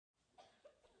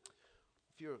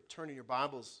If you're turning your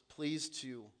Bibles, please,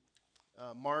 to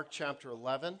Mark chapter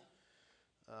 11.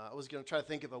 I was going to try to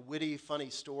think of a witty, funny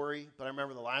story, but I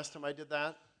remember the last time I did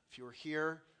that. If you were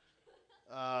here,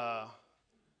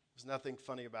 there's nothing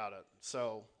funny about it.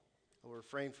 So I'll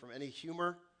refrain from any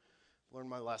humor, learn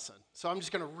my lesson. So I'm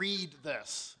just going to read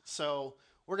this. So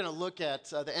we're going to look at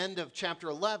the end of chapter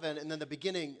 11 and then the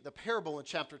beginning, the parable in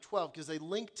chapter 12, because they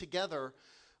link together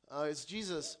as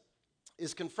Jesus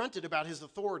is confronted about his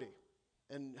authority.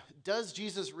 And does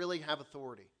Jesus really have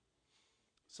authority?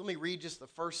 So let me read just the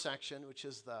first section, which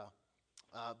is the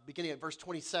beginning at verse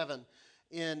 27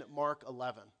 in Mark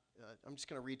 11. I'm just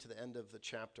going to read to the end of the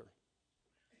chapter.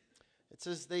 It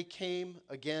says, "They came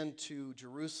again to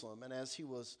Jerusalem, and as he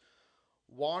was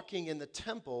walking in the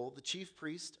temple, the chief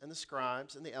priests and the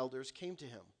scribes and the elders came to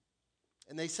him.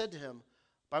 And they said to him,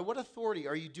 'By what authority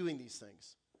are you doing these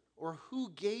things? Or who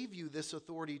gave you this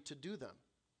authority to do them?'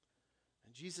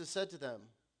 And Jesus said to them,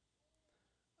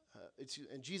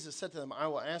 I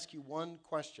will ask you one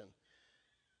question.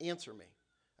 Answer me,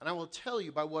 and I will tell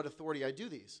you by what authority I do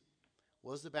these.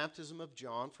 Was the baptism of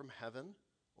John from heaven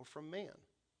or from man?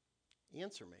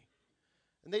 Answer me."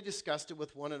 And they discussed it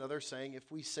with one another, saying, "If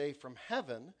we say from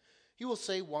heaven, he will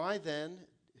say, 'Why then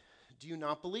do you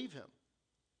not believe him?'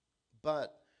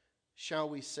 But shall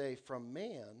we say from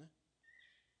man?"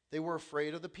 They were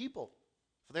afraid of the people,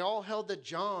 for they all held that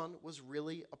John was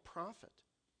really a prophet.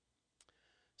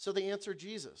 So they answered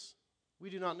Jesus, "We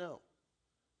do not know."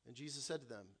 And Jesus said to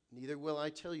them, "Neither will I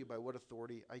tell you by what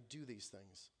authority I do these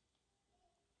things."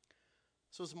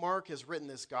 So as Mark has written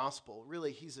this gospel,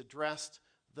 really he's addressed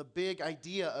the big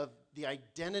idea of the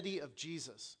identity of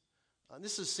Jesus.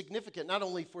 This is significant not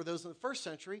only for those in the first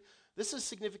century, this is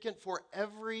significant for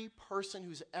every person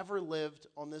who's ever lived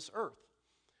on this earth.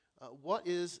 What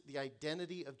is the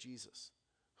identity of Jesus?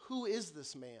 Who is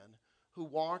this man who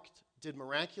walked, did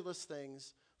miraculous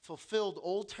things, fulfilled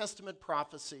Old Testament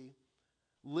prophecy,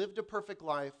 lived a perfect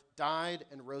life, died,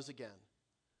 and rose again?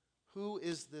 Who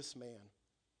is this man?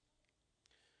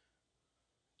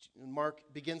 And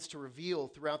Mark begins to reveal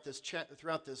throughout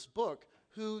this book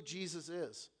who Jesus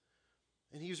is.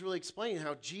 And he's really explaining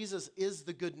how Jesus is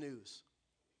the good news.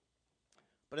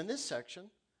 But in this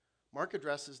section, Mark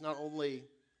addresses not only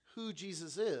who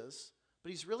Jesus is, but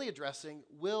he's really addressing,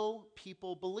 will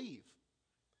people believe?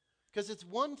 Because it's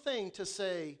one thing to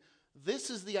say, this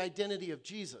is the identity of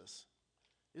Jesus.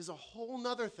 It is a whole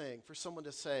nother thing for someone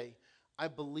to say, I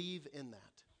believe in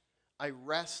that. I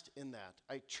rest in that.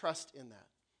 I trust in that.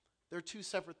 They're two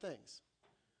separate things.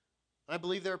 I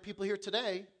believe there are people here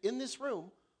today in this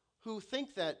room who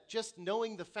think that just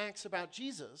knowing the facts about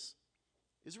Jesus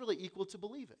is really equal to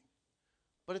believing.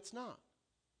 But it's not.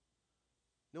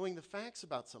 Knowing the facts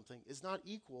about something is not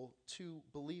equal to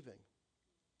believing.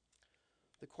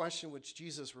 The question which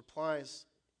Jesus replies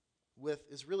with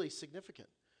is really significant.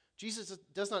 Jesus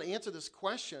does not answer this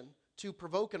question to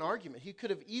provoke an argument. He could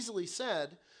have easily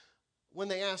said, when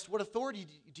they asked, "What authority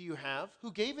do you have?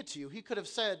 Who gave it to you?" He could have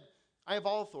said, "I have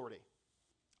all authority.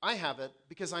 I have it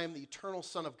because I am the eternal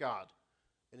Son of God,"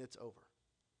 and it's over.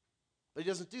 But he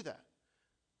doesn't do that.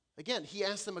 Again, he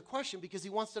asks them a question because he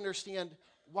wants to understand,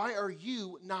 why are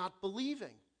you not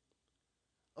believing?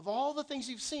 Of all the things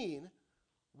you've seen,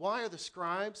 why are the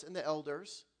scribes and the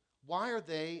elders, why are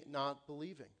they not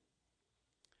believing?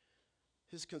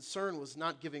 His concern was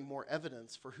not giving more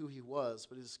evidence for who he was,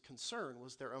 but his concern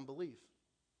was their unbelief.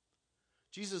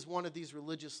 Jesus wanted these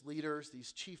religious leaders,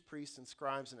 these chief priests and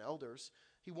scribes and elders,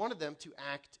 he wanted them to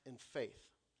act in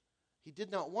faith. He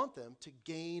did not want them to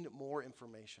gain more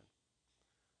information.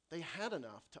 They had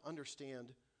enough to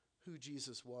understand who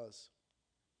Jesus was.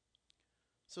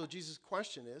 So Jesus'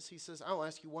 question is, he says, "I will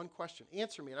ask you one question.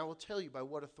 Answer me, and I will tell you by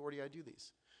what authority I do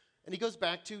these." And he goes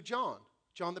back to John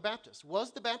the Baptist.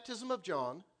 Was the baptism of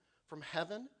John from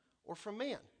heaven or from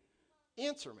man?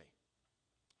 Answer me.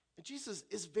 And Jesus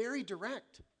is very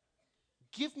direct.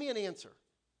 Give me an answer.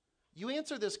 You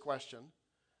answer this question,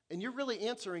 and you're really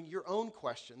answering your own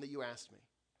question that you asked me.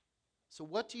 So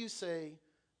what do you say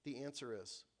the answer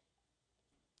is?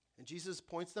 And Jesus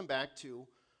points them back to,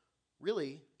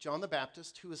 really, John the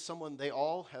Baptist, who is someone they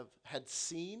all had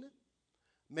seen.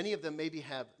 Many of them maybe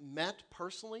have met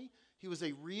personally. He was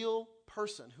a real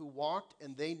person who walked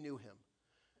and they knew him.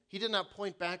 He did not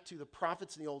point back to the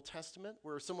prophets in the Old Testament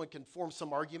where someone can form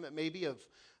some argument maybe of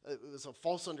it was a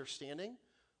false understanding.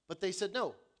 But they said,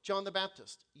 no, John the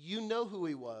Baptist, you know who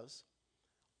he was.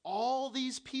 All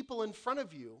these people in front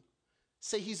of you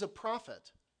say he's a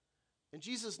prophet. And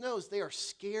Jesus knows they are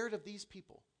scared of these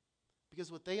people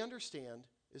because what they understand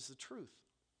is the truth.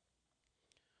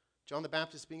 John the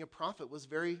Baptist, being a prophet, was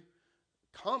very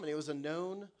common. It was a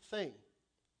known thing.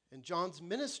 And John's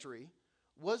ministry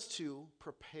was to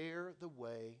prepare the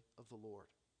way of the Lord.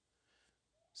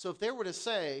 So if they were to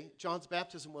say John's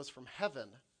baptism was from heaven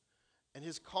and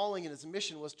his calling and his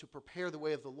mission was to prepare the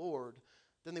way of the Lord,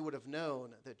 then they would have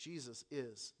known that Jesus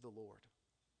is the Lord.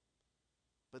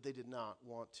 But they did not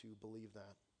want to believe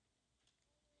that.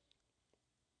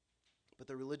 But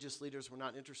the religious leaders were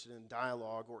not interested in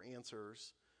dialogue or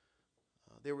answers.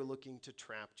 They were looking to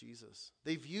trap Jesus.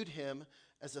 They viewed him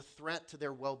as a threat to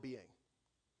their well-being.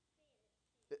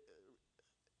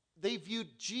 They viewed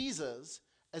Jesus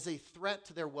as a threat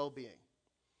to their well-being.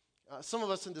 Some of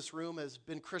us in this room has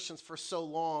been Christians for so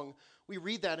long, we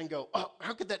read that and go, oh,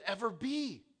 how could that ever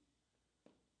be?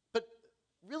 But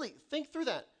really, think through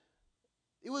that.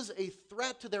 It was a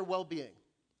threat to their well-being.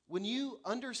 When you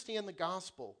understand the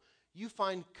gospel, you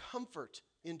find comfort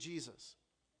in Jesus.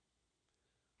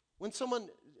 When someone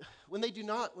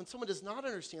does not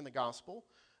understand the gospel,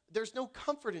 there's no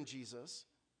comfort in Jesus.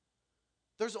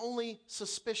 There's only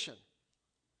suspicion.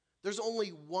 There's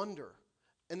only wonder,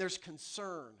 and there's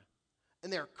concern,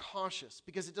 and they're cautious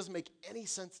because it doesn't make any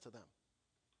sense to them.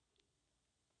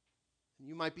 And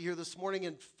you might be here this morning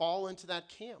and fall into that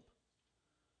camp.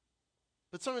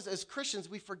 But sometimes as Christians,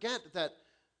 we forget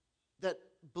that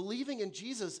believing in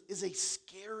Jesus is a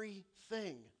scary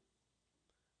thing.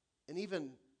 And even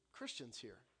Christians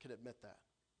here can admit that.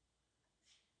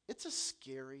 It's a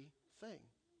scary thing.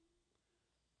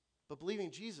 But believing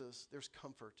in Jesus, there's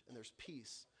comfort and there's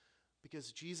peace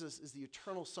because Jesus is the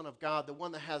eternal Son of God, the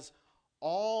one that has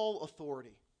all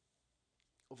authority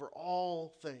over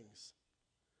all things.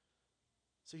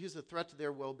 So here's the threat to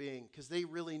their well-being because they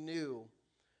really knew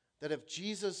that if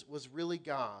Jesus was really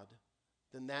God,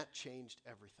 then that changed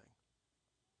everything.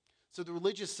 So the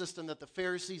religious system that the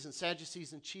Pharisees and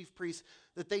Sadducees and chief priests,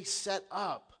 that they set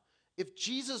up, if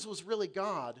Jesus was really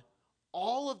God,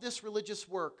 all of this religious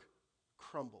work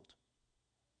crumbled.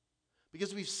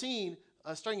 Because we've seen,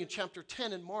 starting in chapter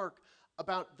 10 in Mark,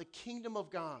 about the kingdom of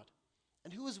God.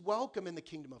 And who is welcome in the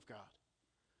kingdom of God?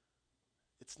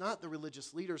 It's not the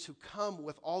religious leaders who come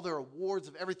with all their awards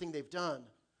of everything they've done.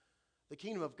 The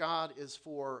kingdom of God is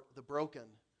for the broken,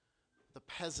 the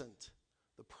peasant,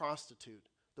 the prostitute,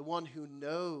 the one who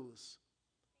knows,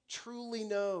 truly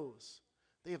knows,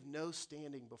 they have no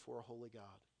standing before a holy God.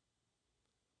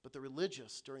 But the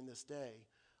religious during this day,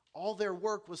 all their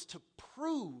work was to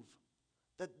prove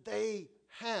that they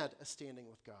had a standing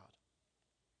with God.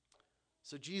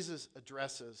 So Jesus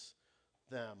addresses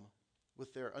them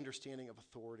with their understanding of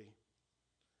authority.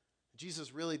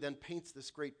 Jesus really then paints this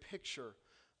great picture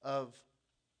of,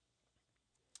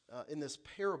 in this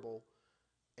parable,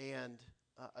 and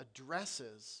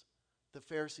addresses the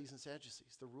Pharisees and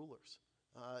Sadducees, the rulers.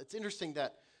 It's interesting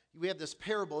that we have this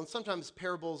parable, and sometimes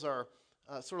parables are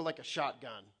sort of like a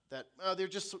shotgun, that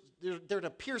they're there to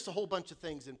pierce a whole bunch of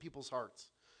things in people's hearts.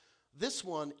 This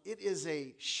one, it is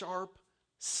a sharp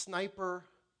sniper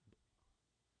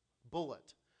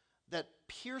bullet that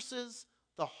pierces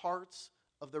the hearts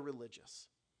of the religious.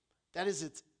 That is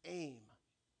its aim.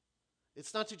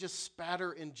 It's not to just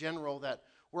spatter in general that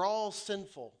we're all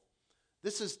sinful.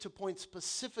 This is to point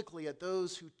specifically at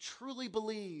those who truly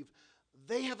believe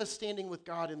they have a standing with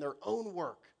God in their own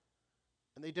work,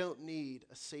 and they don't need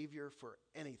a Savior for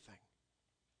anything.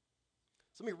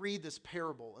 So let me read this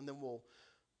parable, and then we'll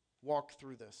walk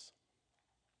through this.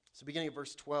 So beginning at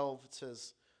verse 12, it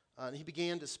says, and he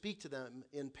began to speak to them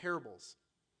in parables.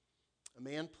 A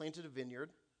man planted a vineyard,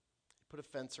 he put a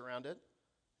fence around it,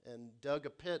 and dug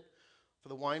a pit for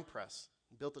the winepress,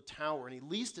 and built a tower, and he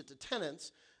leased it to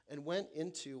tenants and went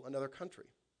into another country.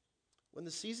 When the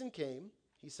season came,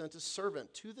 he sent a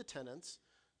servant to the tenants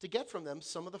to get from them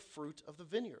some of the fruit of the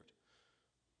vineyard.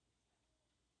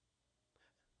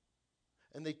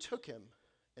 And they took him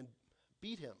and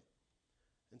beat him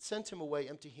and sent him away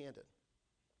empty-handed.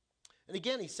 And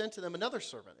again he sent to them another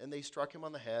servant, and they struck him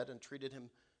on the head and treated him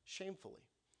shamefully.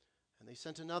 And they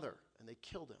sent another, and they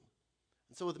killed him.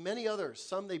 And so with many others,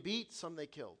 some they beat, some they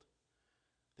killed.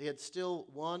 They had still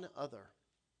one other,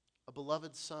 a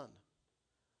beloved son.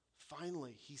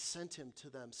 Finally, he sent him to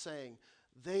them, saying,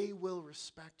 they will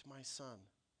respect my son.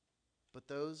 But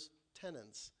those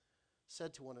tenants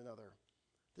said to one another,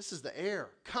 this is the heir.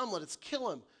 Come, let us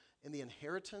kill him, and the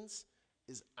inheritance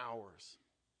is ours.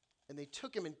 And they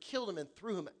took him and killed him and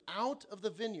threw him out of the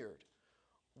vineyard.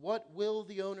 What will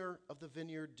the owner of the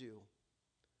vineyard do?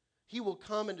 He will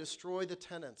come and destroy the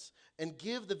tenants and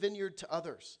give the vineyard to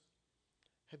others.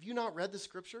 Have you not read the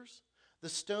scriptures? The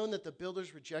stone that the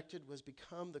builders rejected was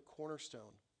become the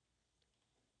cornerstone.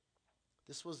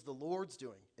 This was the Lord's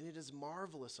doing, and it is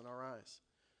marvelous in our eyes.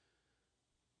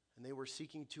 and they were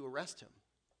seeking to arrest him,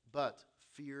 but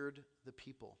feared the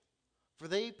people. For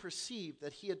they perceived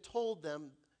that he had told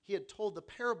the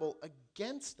parable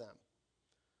against them.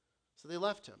 So they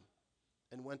left him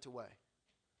and went away.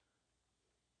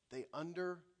 They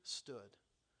understood.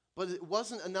 But it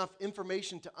wasn't enough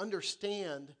information to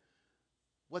understand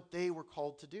what they were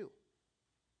called to do.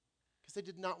 Because they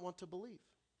did not want to believe.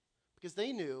 Because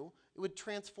they knew it would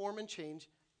transform and change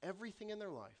everything in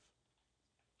their life.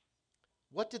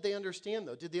 What did they understand,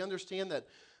 though? Did they understand that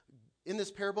in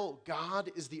this parable,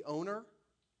 God is the owner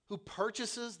who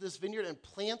purchases this vineyard and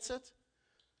plants it?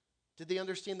 Did they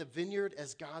understand the vineyard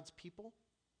as God's people?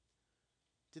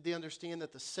 Did they understand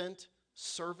that the sent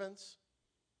servants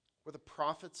were the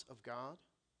prophets of God?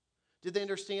 Did they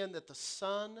understand that the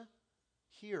son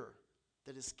here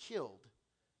that is killed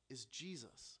is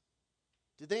Jesus?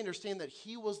 Did they understand that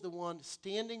he was the one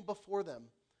standing before them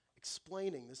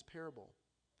explaining this parable?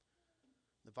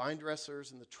 The vine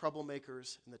dressers and the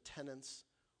troublemakers and the tenants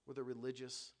were the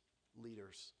religious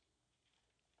leaders.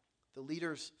 The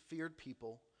leaders feared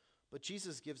people, but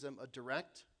Jesus gives them a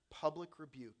direct public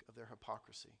rebuke of their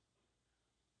hypocrisy.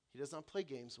 He does not play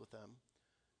games with them.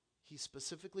 He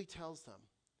specifically tells them,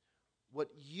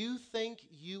 what you think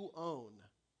you own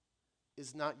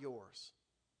is not yours.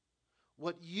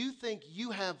 What you think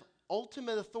you have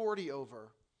ultimate authority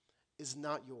over is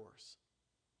not yours,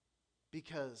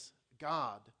 because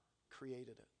God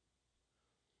created it.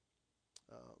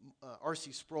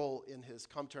 R.C. Sproul, in his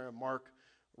commentary on Mark,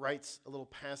 writes a little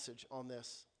passage on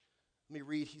this. Let me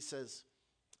read. He says,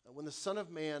 when the Son of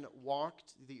Man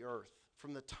walked the earth,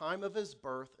 from the time of his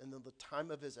birth and then the time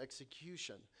of his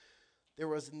execution, there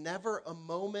was never a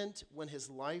moment when his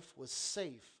life was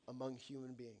safe among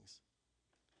human beings.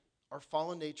 Our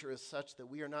fallen nature is such that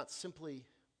we are not simply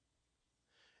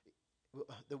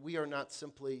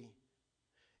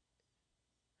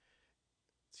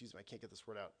excuse me, I can't get this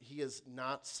word out. He is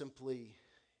not simply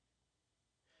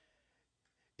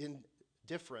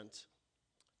indifferent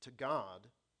to God.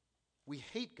 We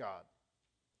hate God.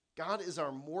 God is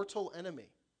our mortal enemy.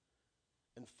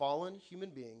 And fallen human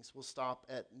beings will stop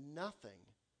at nothing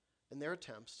in their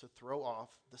attempts to throw off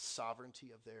the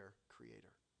sovereignty of their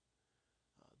Creator.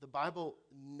 The Bible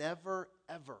never,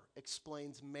 ever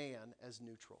explains man as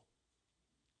neutral.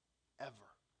 Ever.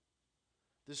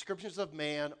 The descriptions of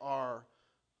man are,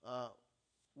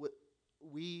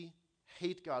 we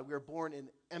hate God. We are born in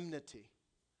enmity.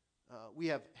 We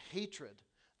have hatred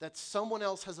that someone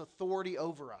else has authority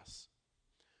over us.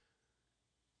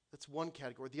 That's one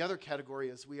category. The other category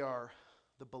is we are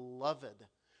the beloved.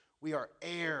 We are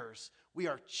heirs. We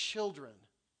are children.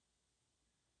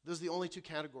 Those are the only two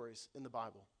categories in the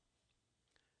Bible.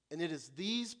 And it is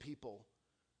these people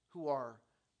who are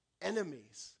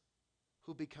enemies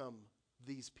who become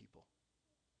these people.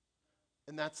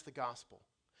 And that's the gospel.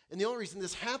 And the only reason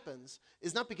this happens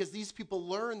is not because these people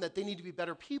learn that they need to be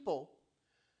better people.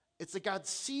 It's that God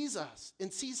sees us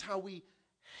and sees how we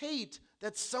hate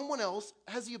that someone else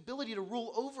has the ability to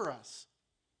rule over us.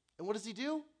 And what does he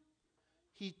do?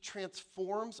 He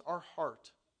transforms our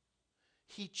heart.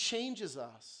 He changes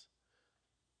us.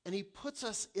 And he puts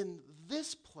us in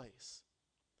this place.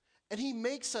 And he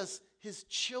makes us his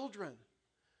children.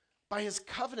 By his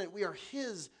covenant, we are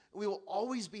his, and we will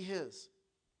always be his.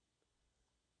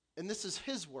 And this is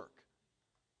his work.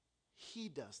 He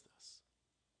does this.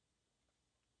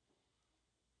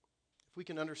 If we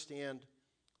can understand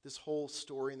this whole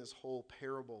story and this whole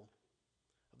parable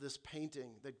of this painting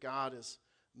that God is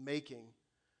making,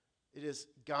 it is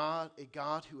God, a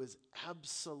God who is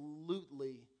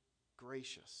absolutely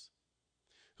gracious,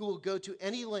 who will go to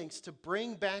any lengths to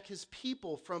bring back his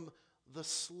people from the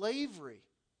slavery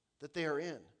that they are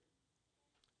in,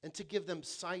 and to give them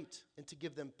sight, and to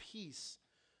give them peace,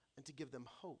 and to give them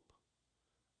hope.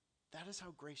 That is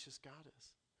how gracious God is.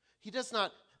 He does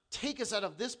not take us out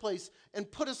of this place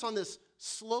and put us on this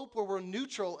slope where we're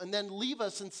neutral and then leave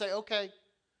us and say, okay,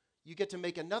 you get to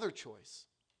make another choice.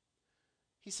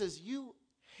 He says, you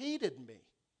hated me,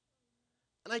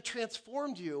 and I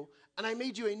transformed you, and I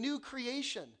made you a new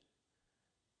creation.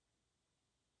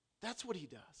 That's what he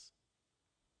does.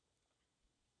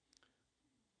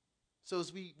 So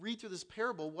as we read through this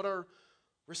parable, what are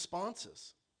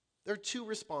responses? There are two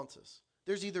responses.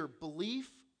 There's either belief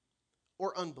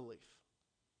or unbelief.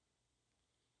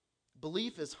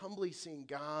 Belief is humbly seeing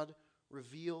God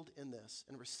revealed in this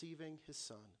and receiving his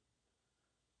Son.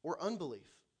 Or unbelief.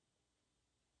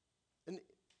 And,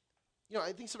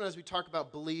 I think sometimes we talk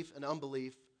about belief and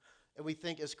unbelief, and we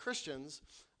think as Christians,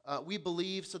 we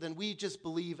believe, so then we just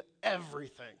believe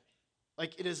everything.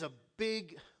 Like it is a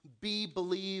big B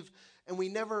believe, and we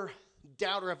never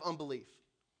doubt or have unbelief.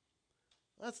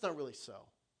 That's not really so.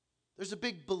 There's a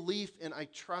big belief in I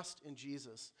trust in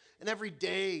Jesus. And every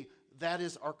day, that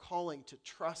is our calling, to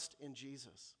trust in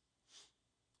Jesus.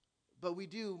 But we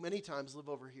do many times live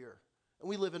over here, and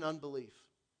we live in unbelief.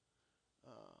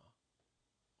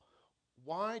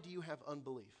 Why do you have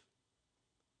unbelief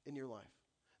in your life?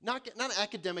 Not an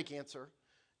academic answer.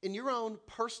 In your own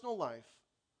personal life,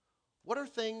 what are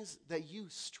things that you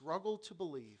struggle to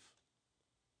believe?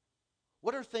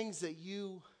 What are things that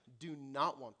you do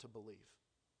not want to believe?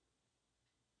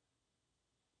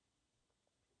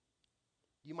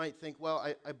 You might think, well,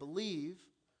 I believe,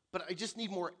 but I just need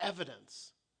more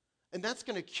evidence. And that's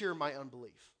going to cure my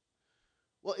unbelief.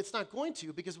 Well, it's not going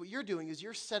to, because what you're doing is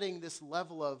you're setting this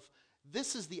level of,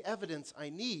 this is the evidence I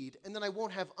need, and then I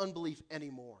won't have unbelief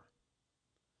anymore.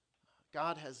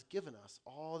 God has given us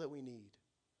all that we need.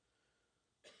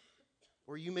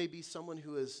 Or you may be someone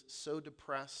who is so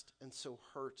depressed and so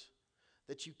hurt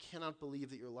that you cannot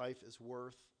believe that your life is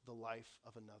worth the life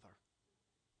of another.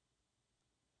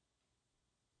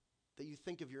 That you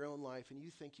think of your own life and you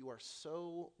think you are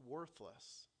so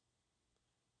worthless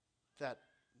that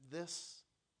this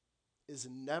is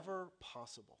never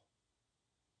possible.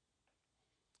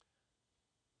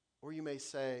 Or you may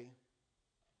say,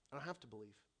 I don't have to believe.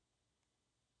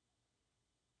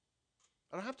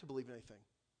 I don't have to believe in anything.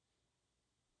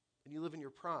 And you live in your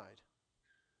pride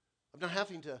of not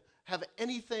having to have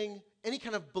anything, any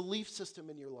kind of belief system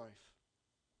in your life.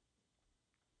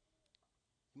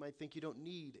 You might think you don't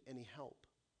need any help.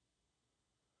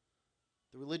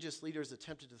 The religious leaders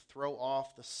attempted to throw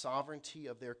off the sovereignty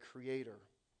of their Creator,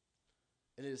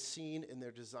 and it is seen in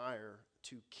their desire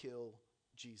to kill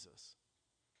Jesus.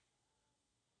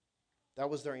 That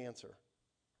was their answer.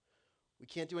 We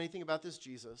can't do anything about this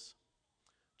Jesus.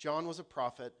 John was a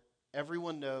prophet.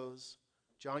 Everyone knows.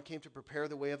 John came to prepare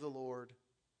the way of the Lord.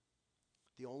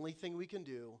 The only thing we can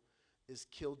do is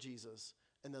kill Jesus,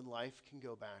 and then life can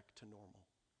go back to normal.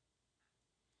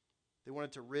 They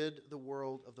wanted to rid the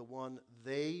world of the one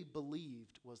they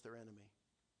believed was their enemy.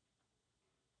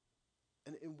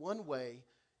 And in one way,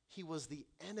 he was the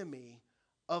enemy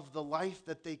of the life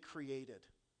that they created.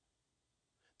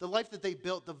 The life that they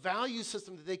built, the value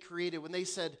system that they created when they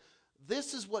said,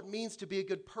 this is what it means to be a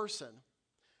good person.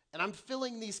 And I'm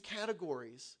filling these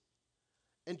categories.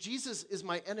 And Jesus is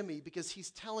my enemy because he's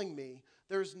telling me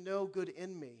there's no good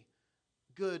in me.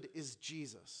 Good is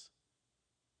Jesus.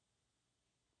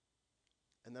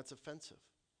 And that's offensive.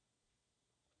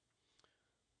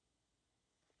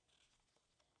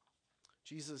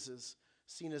 Jesus is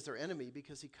seen as their enemy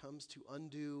because he comes to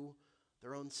undo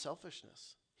their own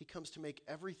selfishness. He comes to make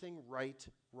everything right,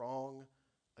 wrong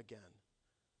again.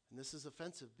 And this is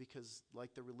offensive because,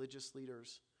 like the religious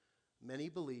leaders, many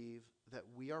believe that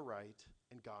we are right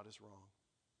and God is wrong.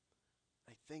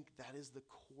 I think that is the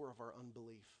core of our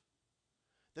unbelief.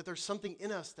 That there's something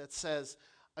in us that says,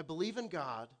 I believe in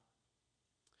God,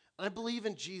 and I believe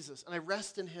in Jesus, and I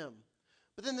rest in him.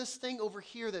 But then this thing over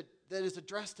here that is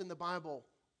addressed in the Bible,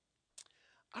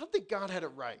 I don't think God had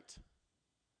it right.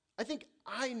 I think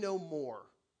I know more.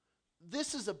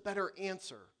 This is a better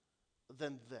answer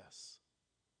than this.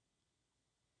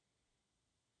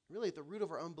 Really, at the root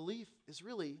of our unbelief is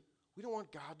really, we don't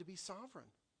want God to be sovereign.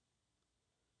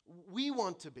 We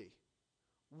want to be.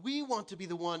 We want to be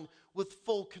the one with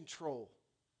full control.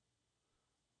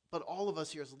 But all of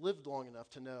us here has lived long enough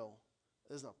to know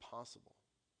that is not possible.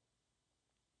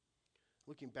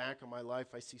 Looking back on my life,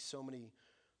 I see so many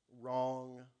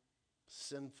wrong,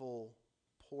 sinful,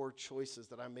 poor choices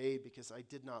that I made because I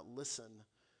did not listen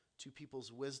to people's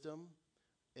wisdom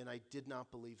and I did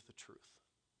not believe the truth.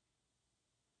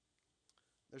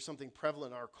 There's something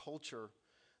prevalent in our culture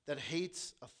that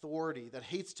hates authority, that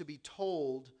hates to be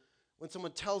told when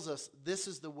someone tells us this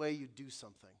is the way you do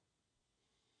something.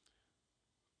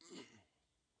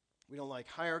 We don't like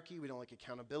hierarchy. We don't like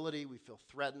accountability. We feel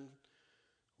threatened.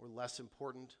 We're less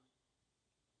important.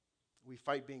 We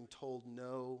fight being told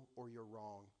no or you're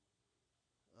wrong.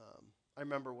 I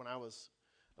remember when I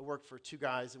worked for two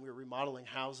guys and we were remodeling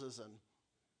houses, and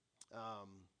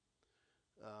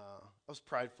I was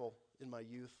prideful in my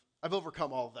youth. I've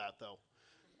overcome all of that, though.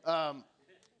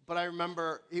 But I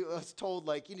remember he was told,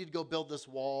 like, you need to go build this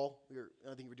wall.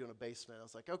 I think we were doing a basement. I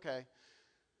was like, okay.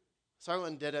 So I went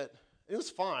and did it. It was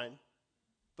fine.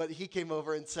 But he came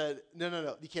over and said,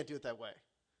 no, you can't do it that way.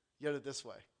 You got to do it this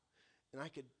way. And I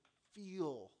could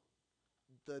feel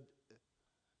the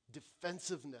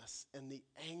defensiveness and the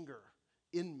anger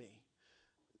in me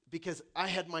because I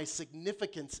had my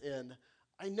significance in,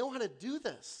 I know how to do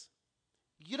this.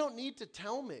 You don't need to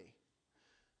tell me.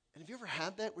 And have you ever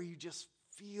had that where you just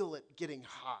feel it getting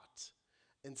hot.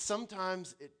 And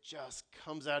sometimes it just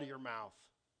comes out of your mouth.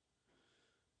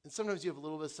 And sometimes you have a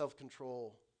little bit of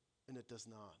self-control, and it does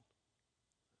not.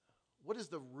 What is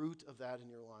the root of that in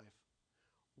your life?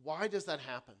 Why does that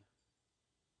happen?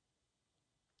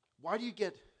 Why do you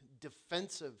get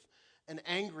defensive and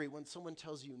angry when someone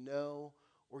tells you no,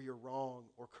 or you're wrong,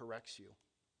 or corrects you?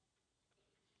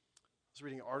 I was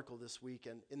reading an article this week,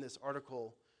 and in this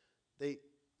article, the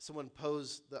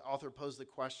author posed the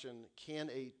question, can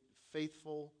a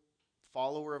faithful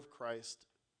follower of Christ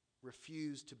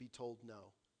refuse to be told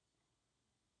no?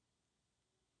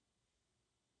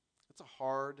 That's a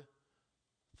hard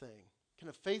thing. Can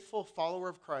a faithful follower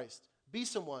of Christ be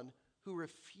someone who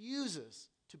refuses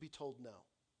to be told no?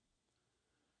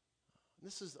 And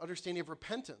this is understanding of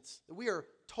repentance, that we are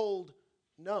told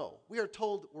no. We are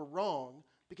told we're wrong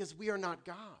because we are not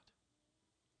God.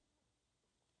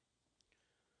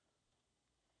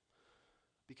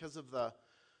 Because of the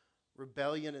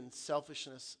rebellion and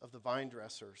selfishness of the vine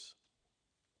dressers,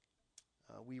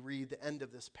 we read the end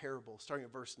of this parable, starting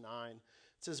at verse 9. It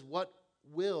says,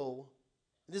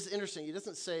 this is interesting, it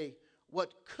doesn't say,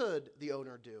 what could the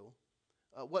owner do?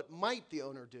 What might the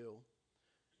owner do?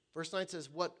 Verse 9 says,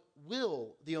 what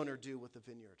will the owner do with the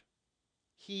vineyard?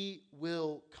 He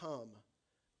will come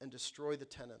and destroy the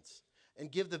tenants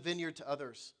and give the vineyard to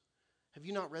others. Have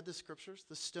you not read the scriptures?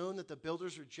 The stone that the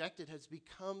builders rejected has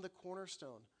become the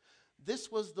cornerstone.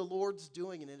 This was the Lord's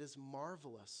doing, and it is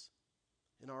marvelous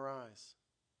in our eyes.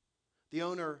 The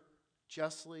owner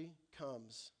justly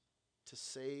comes to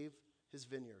save his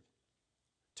vineyard,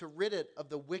 to rid it of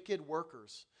the wicked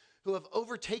workers who have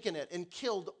overtaken it and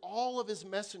killed all of his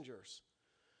messengers.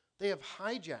 They have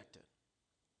hijacked it.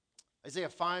 Isaiah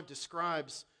 5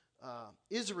 describes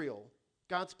Israel,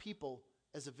 God's people,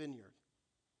 as a vineyard.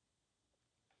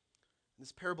 And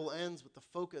this parable ends with the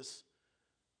focus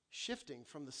shifting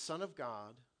from the Son of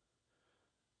God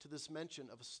to this mention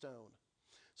of a stone.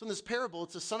 So in this parable,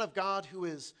 it's the Son of God who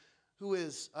is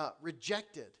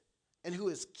rejected and who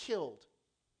is killed.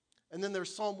 And then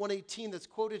there's Psalm 118 that's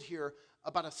quoted here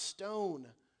about a stone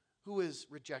who is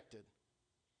rejected.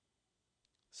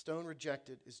 Stone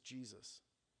rejected is Jesus.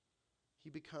 He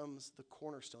becomes the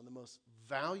cornerstone, the most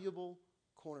valuable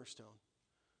cornerstone.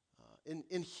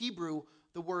 In Hebrew,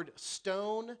 the word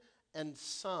stone and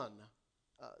son,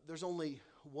 there's only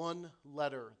one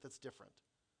letter that's different.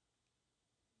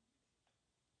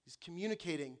 He's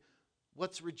communicating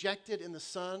what's rejected in the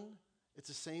son, it's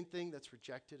the same thing that's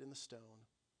rejected in the stone,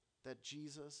 that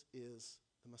Jesus is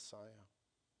the Messiah.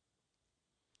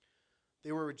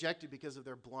 They were rejected because of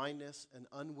their blindness and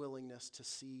unwillingness to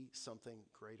see something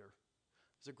greater.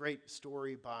 There's a great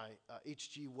story by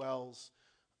H.G. Wells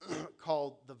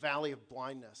called The Valley of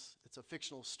Blindness. It's a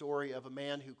fictional story of a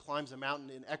man who climbs a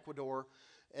mountain in Ecuador,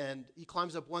 and he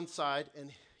climbs up one side and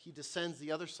he descends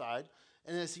the other side,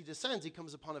 and as he descends, he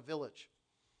comes upon a village.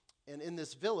 And in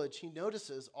this village, he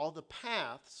notices all the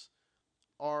paths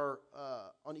are,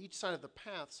 on each side of the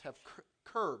paths have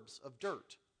curbs of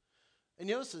dirt. And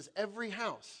he notices every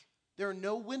house, there are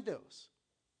no windows.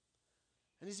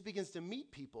 And as he begins to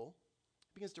meet people, he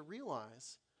begins to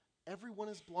realize everyone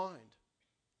is blind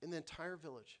in the entire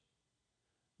village.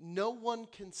 No one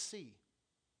can see.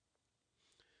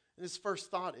 And his first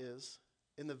thought is,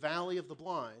 in the valley of the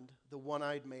blind, the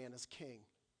one-eyed man is king.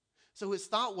 So his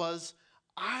thought was,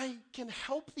 I can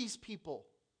help these people.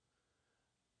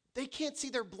 They can't see,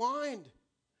 they're blind.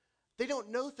 They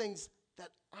don't know things that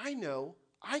I know.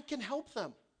 I can help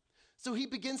them. So he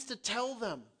begins to tell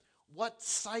them what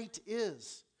sight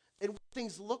is and what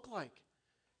things look like.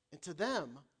 And to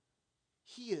them,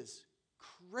 he is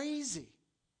crazy.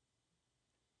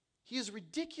 He is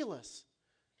ridiculous.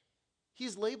 He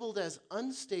is labeled as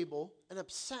unstable and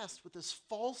obsessed with this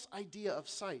false idea of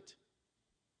sight.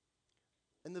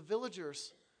 And the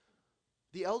villagers,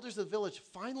 the elders of the village,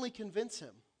 finally convince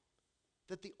him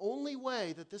that the only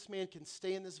way that this man can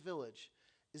stay in this village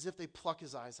is if they pluck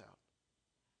his eyes out.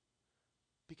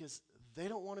 Because they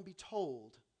don't want to be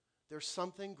told there's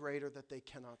something greater that they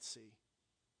cannot see.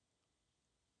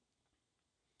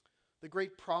 The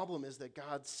great problem is that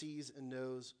God sees and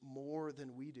knows more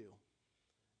than we do,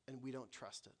 and we don't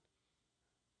trust it.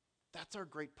 That's our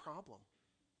great problem.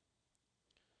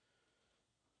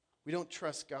 We don't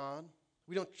trust God.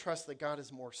 We don't trust that God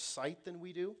has more sight than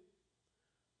we do,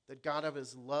 that God, out of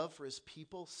his love for his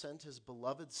people, sent his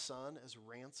beloved Son as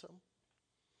ransom.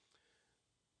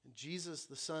 And Jesus,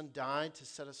 the Son, died to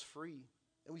set us free.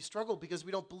 And we struggle because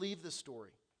we don't believe this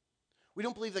story. We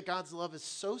don't believe that God's love is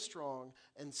so strong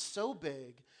and so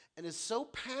big and is so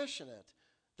passionate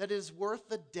that it is worth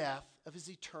the death of his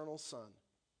eternal Son.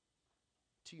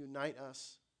 to unite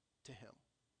us to him.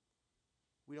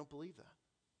 We don't believe that.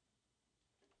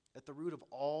 At the root of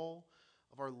all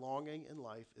of our longing in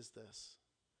life is this: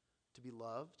 to be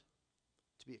loved,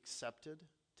 to be accepted,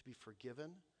 to be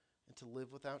forgiven, and to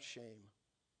live without shame.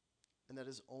 And that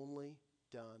is only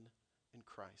done in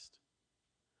Christ.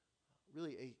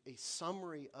 Really, a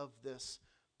summary of this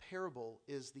parable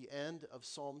is the end of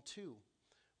Psalm 2,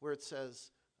 where it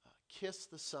says, kiss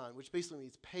the Son, which basically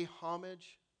means pay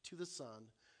homage to the Son,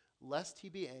 lest he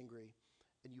be angry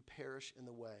and you perish in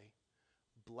the way.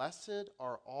 Blessed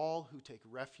are all who take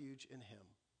refuge in him.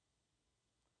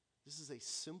 This is a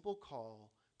simple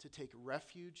call to take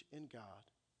refuge in God,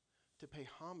 to pay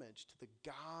homage to the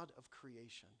God of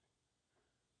creation,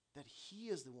 that he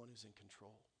is the one who's in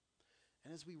control.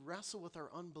 And as we wrestle with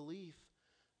our unbelief,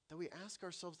 that we ask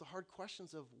ourselves the hard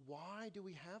questions of, why do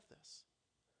we have this?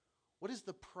 What is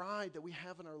the pride that we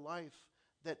have in our life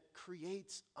that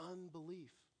creates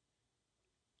unbelief?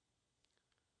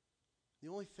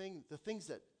 The things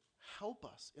that help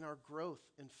us in our growth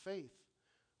in faith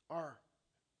are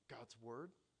God's word,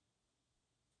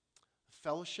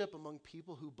 fellowship among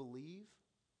people who believe,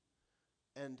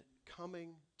 and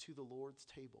coming to the Lord's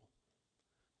table.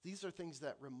 These are things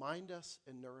that remind us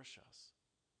and nourish us.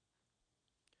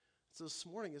 So this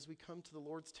morning, as we come to the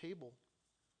Lord's table,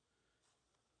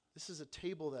 this is a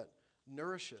table that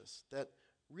nourishes, that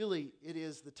really it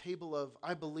is the table of,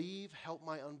 I believe, help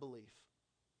my unbelief.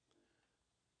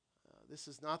 This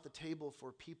is not the table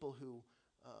for people who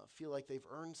feel like they've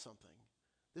earned something.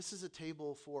 This is a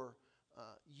table for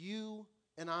you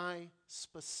and I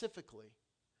specifically,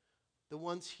 the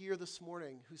ones here this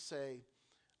morning who say,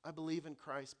 I believe in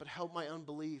Christ, but help my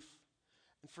unbelief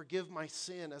and forgive my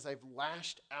sin as I've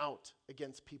lashed out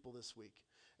against people this week,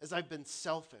 as I've been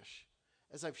selfish,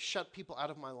 as I've shut people out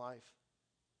of my life,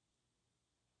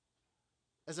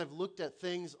 as I've looked at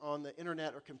things on the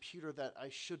internet or computer that I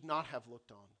should not have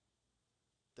looked on,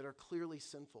 that are clearly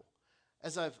sinful,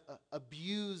 as I've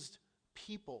abused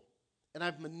people and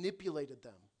I've manipulated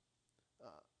them.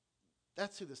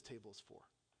 That's who this table is for.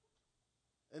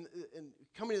 And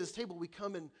coming to this table, we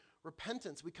come in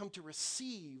repentance. We come to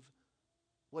receive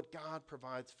what God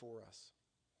provides for us.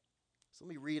 So let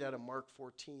me read out of Mark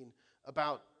 14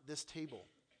 about this table.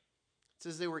 It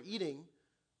says, they were eating.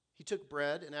 He took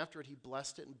bread, and after it he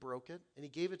blessed it and broke it, and he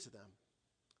gave it to them.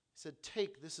 He said,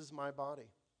 take, this is my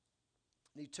body.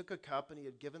 And he took a cup, and he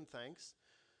had given thanks.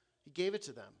 He gave it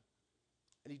to them,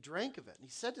 and he drank of it. And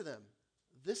he said to them,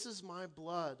 this is my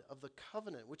blood of the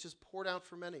covenant, which is poured out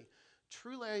for many.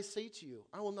 Truly I say to you,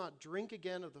 I will not drink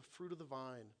again of the fruit of the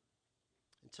vine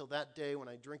until that day when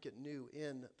I drink it new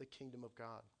in the kingdom of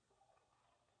God.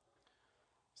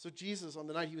 So Jesus, on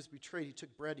the night he was betrayed, he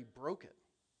took bread, he broke it.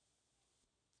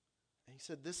 And he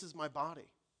said, this is my body.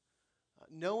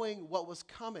 Knowing what was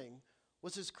coming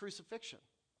was his crucifixion.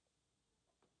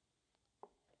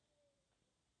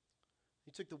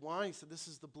 He took the wine, he said, this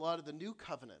is the blood of the new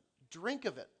covenant. Drink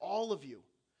of it, all of you.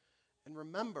 And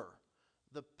remember,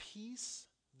 the peace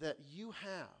that you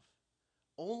have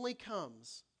only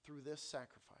comes through this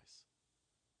sacrifice,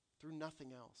 through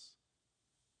nothing else.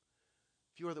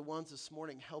 If you are the ones this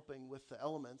morning helping with the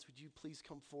elements, would you please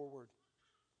come forward?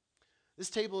 This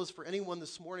table is for anyone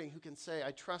this morning who can say,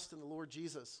 I trust in the Lord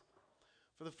Jesus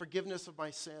for the forgiveness of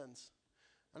my sins,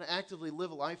 and I actively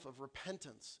live a life of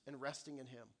repentance and resting in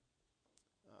him.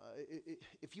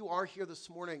 If you are here this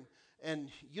morning and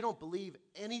you don't believe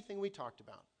anything we talked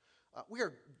about, we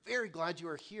are very glad you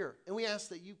are here, and we ask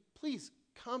that you please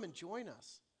come and join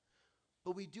us.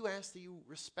 But we do ask that you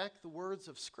respect the words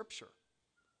of Scripture,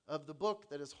 of the book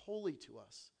that is holy to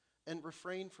us, and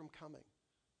refrain from coming.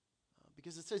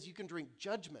 Because it says you can drink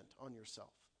judgment on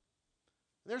yourself.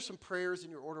 And there's some prayers in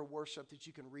your order of worship that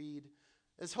you can read,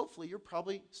 as hopefully you're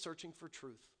probably searching for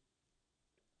truth.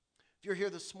 If you're here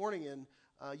this morning and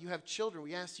you have children,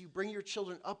 we ask you bring your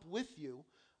children up with you,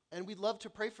 and we'd love to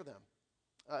pray for them.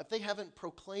 If they haven't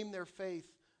proclaimed their faith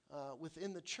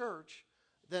within the church,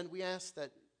 then we ask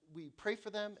that we pray for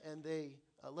them and they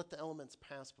let the elements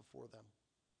pass before them.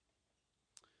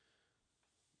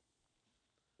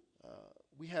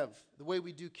 We have, the way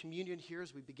we do communion here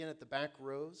is we begin at the back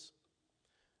rows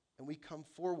and we come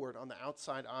forward on the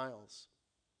outside aisles.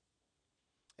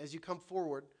 As you come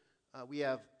forward, we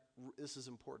have, this is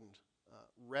important,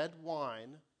 red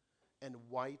wine and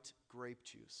white grape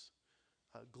juice.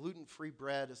 Gluten-free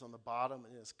bread is on the bottom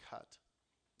and is cut.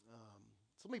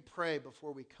 So let me pray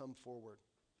before we come forward.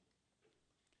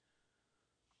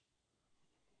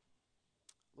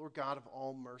 Lord God of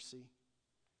all mercy,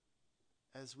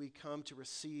 as we come to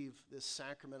receive this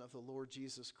sacrament of the Lord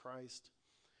Jesus Christ,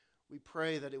 We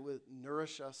pray that it would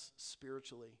nourish us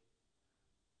spiritually,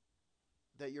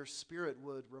 that your Spirit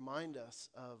would remind us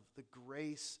of the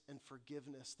grace and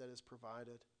forgiveness that is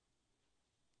provided.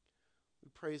 We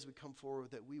pray as we come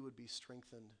forward that we would be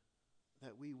strengthened,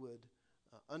 that we would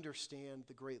understand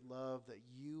the great love that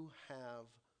you have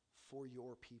for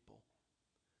your people.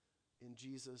 In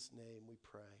Jesus' name we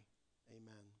pray.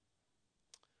 Amen.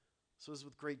 So it's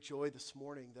with great joy this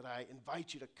morning that I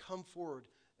invite you to come forward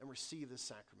and receive this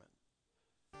sacrament.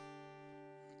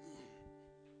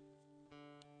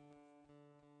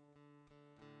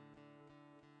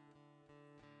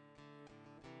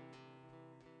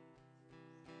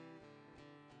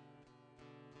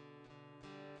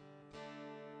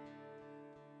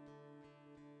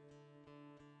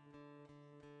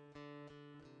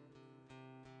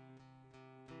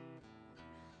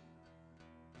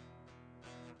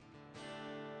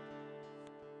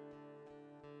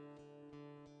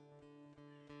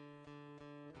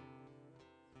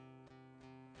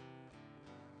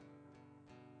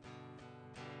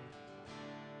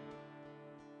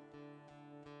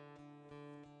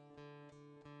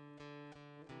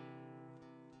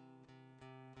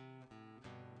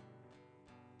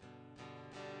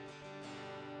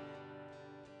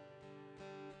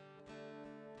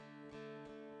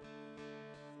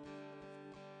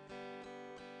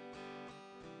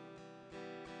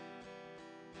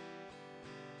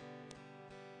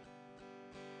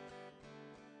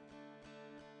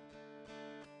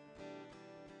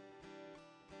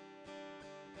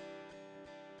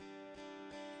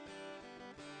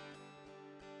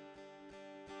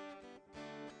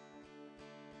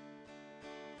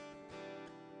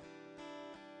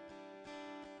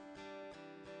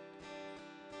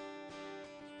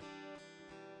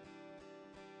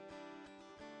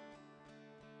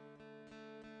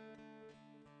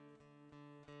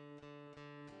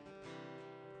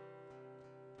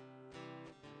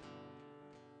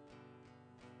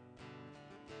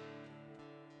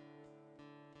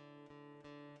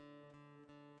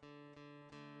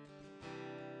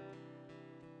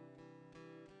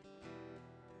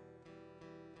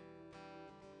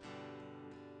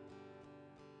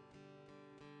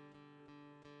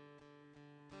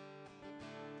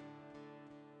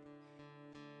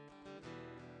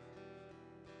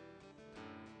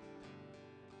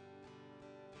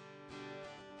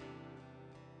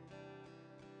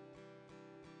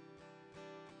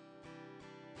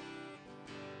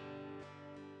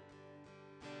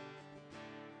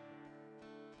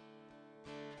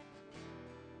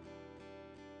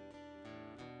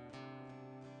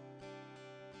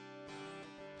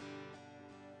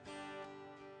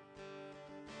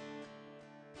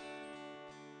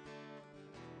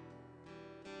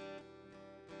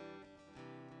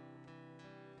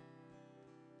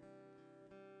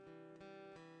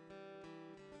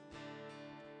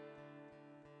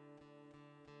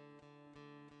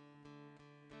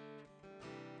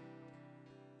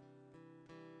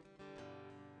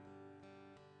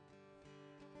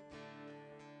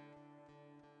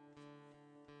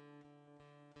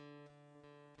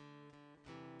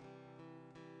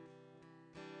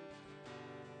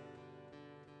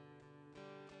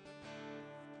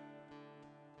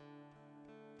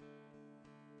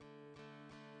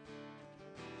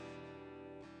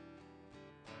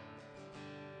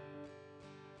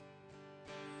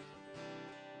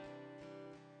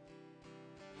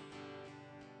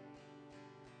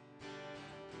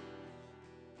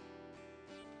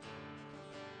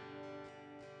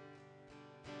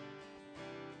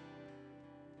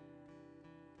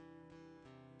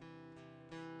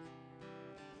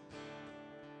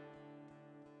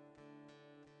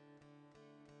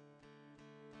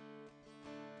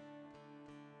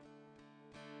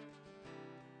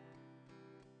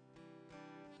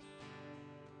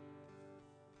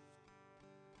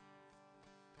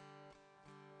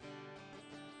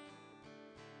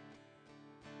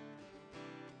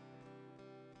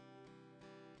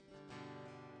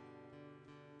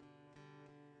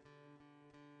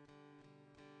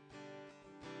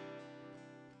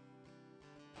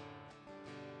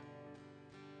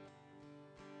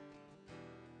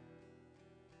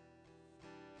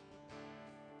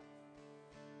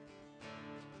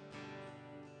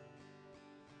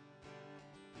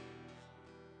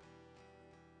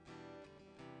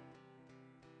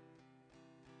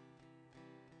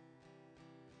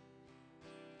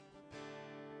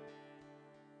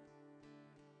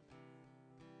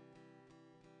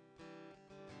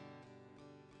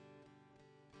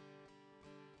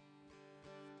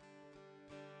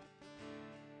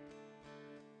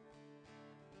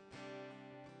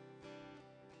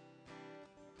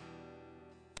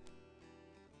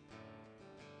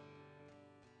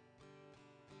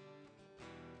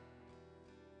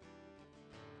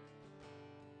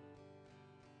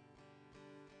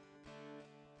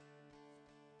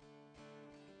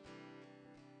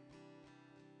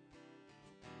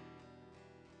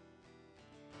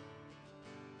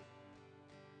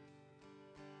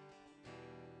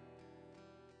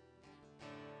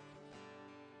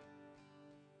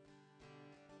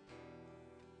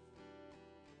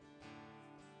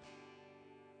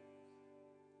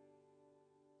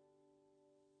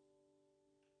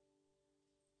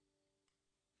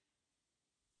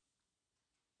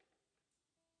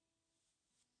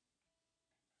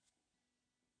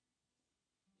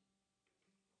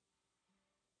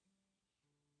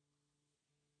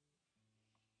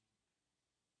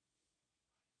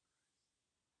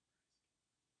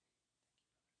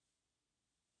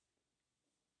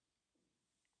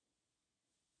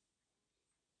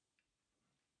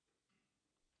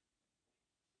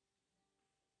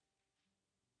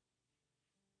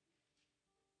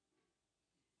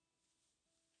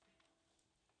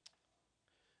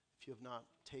 If you have not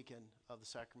taken of the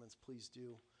sacraments, please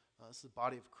do. This is the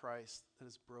body of Christ that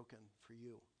is broken for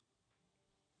you.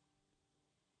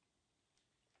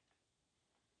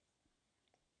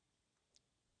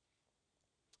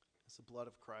 It's the blood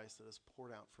of Christ that is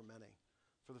poured out for many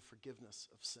for the forgiveness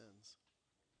of sins.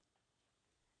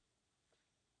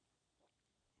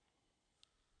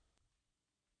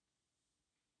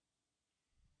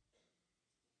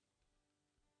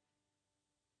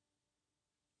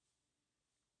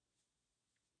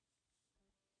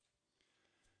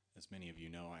 As many of you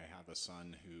know, I have a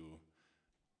son who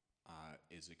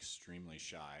is extremely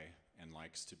shy and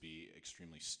likes to be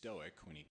extremely stoic when he